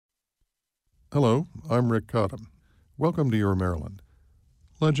Hello, I'm Rick Cottam. Welcome to Your Maryland.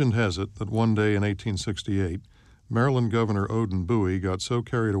 Legend has it that one day in 1868, Maryland Governor Odin Bowie got so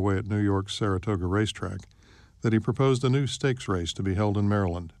carried away at New York's Saratoga racetrack that he proposed a new stakes race to be held in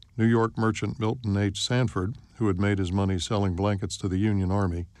Maryland. New York merchant Milton H. Sanford, who had made his money selling blankets to the Union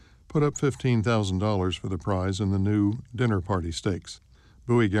Army, put up $15,000 for the prize in the new dinner party stakes.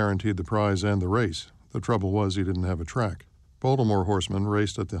 Bowie guaranteed the prize and the race. The trouble was he didn't have a track. Baltimore horsemen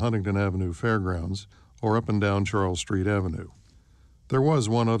raced at the Huntington Avenue Fairgrounds or up and down Charles Street Avenue. There was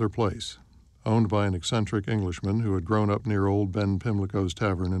one other place, owned by an eccentric Englishman who had grown up near old Ben Pimlico's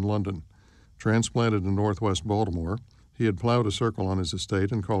Tavern in London. Transplanted to northwest Baltimore, he had plowed a circle on his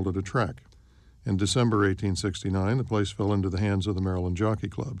estate and called it a track. In December 1869, the place fell into the hands of the Maryland Jockey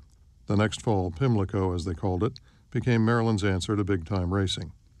Club. The next fall, Pimlico, as they called it, became Maryland's answer to big-time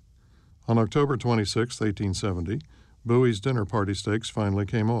racing. On October 26, 1870, Bowie's dinner party stakes finally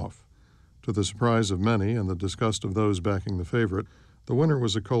came off. To the surprise of many and the disgust of those backing the favorite, the winner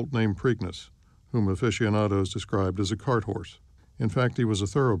was a colt named Preakness, whom aficionados described as a cart horse. In fact, he was a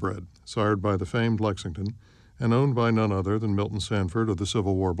thoroughbred, sired by the famed Lexington, and owned by none other than Milton Sanford of the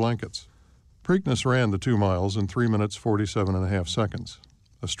Civil War Blankets. Preakness ran the 2 miles in 3 minutes 47 and a half seconds.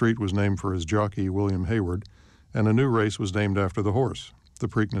 A street was named for his jockey, William Hayward, and a new race was named after the horse, the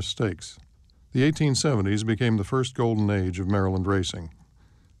Preakness Stakes. The 1870s became the first golden age of Maryland racing.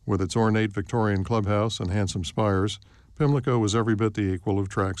 With its ornate Victorian clubhouse and handsome spires, Pimlico was every bit the equal of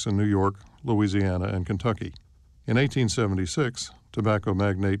tracks in New York, Louisiana, and Kentucky. In 1876, tobacco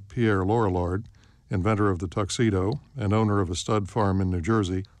magnate Pierre Lorillard, inventor of the tuxedo and owner of a stud farm in New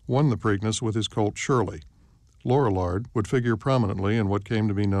Jersey, won the Preakness with his colt Shirley. Lorillard would figure prominently in what came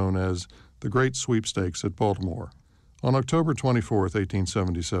to be known as the Great Sweepstakes at Baltimore. On October 24,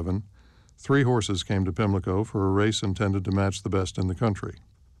 1877, 3 horses came to Pimlico for a race intended to match the best in the country.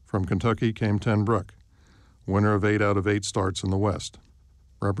 From Kentucky came Ten Broeck, winner of 8 out of 8 starts in the West.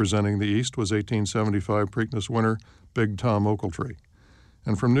 Representing the East was 1875 Preakness winner Big Tom Ochiltree.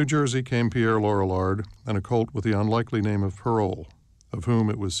 And from New Jersey came Pierre Lorillard and a colt with the unlikely name of Parole, of whom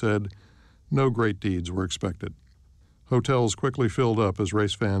it was said no great deeds were expected. Hotels quickly filled up as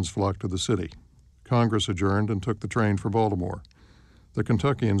race fans flocked to the city. Congress adjourned and took the train for Baltimore. The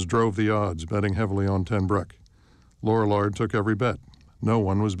Kentuckians drove the odds, betting heavily on Ten Broeck. Lorillard took every bet. No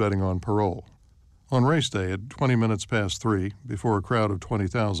one was betting on Parole. On race day at 20 minutes past 3, before a crowd of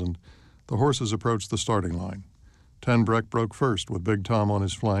 20,000, the horses approached the starting line. Ten Broeck broke first with Big Tom on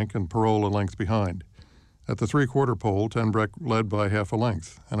his flank and Parole a length behind. At the 3/4 pole, Ten Broeck led by half a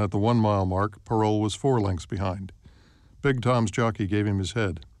length, and at the 1 mile mark, Parole was 4 lengths behind. Big Tom's jockey gave him his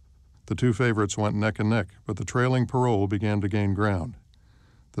head. The 2 favorites went neck and neck, but the trailing Parole began to gain ground.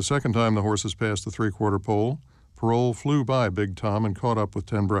 The second time the horses passed the 3/4 pole, Parole flew by Big Tom and caught up with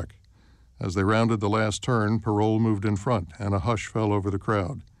Ten Broeck. As they rounded the last turn, Parole moved in front, and a hush fell over the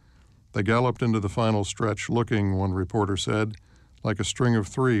crowd. They galloped into the final stretch looking, one reporter said, like a string of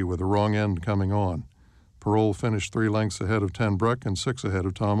 3 with the wrong end coming on. Parole finished 3 lengths ahead of Ten Broeck and 6 ahead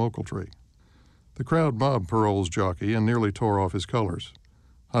of Tom Ochiltree. The crowd mobbed Parole's jockey and nearly tore off his colors.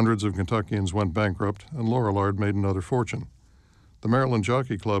 Hundreds of Kentuckians went bankrupt, and Lorillard made another fortune. The Maryland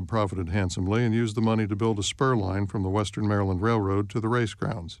Jockey Club profited handsomely and used the money to build a spur line from the Western Maryland Railroad to the race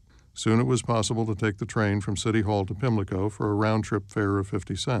grounds. Soon it was possible to take the train from City Hall to Pimlico for a round-trip fare of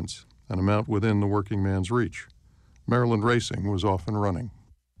 50 cents, an amount within the working man's reach. Maryland racing was off and running.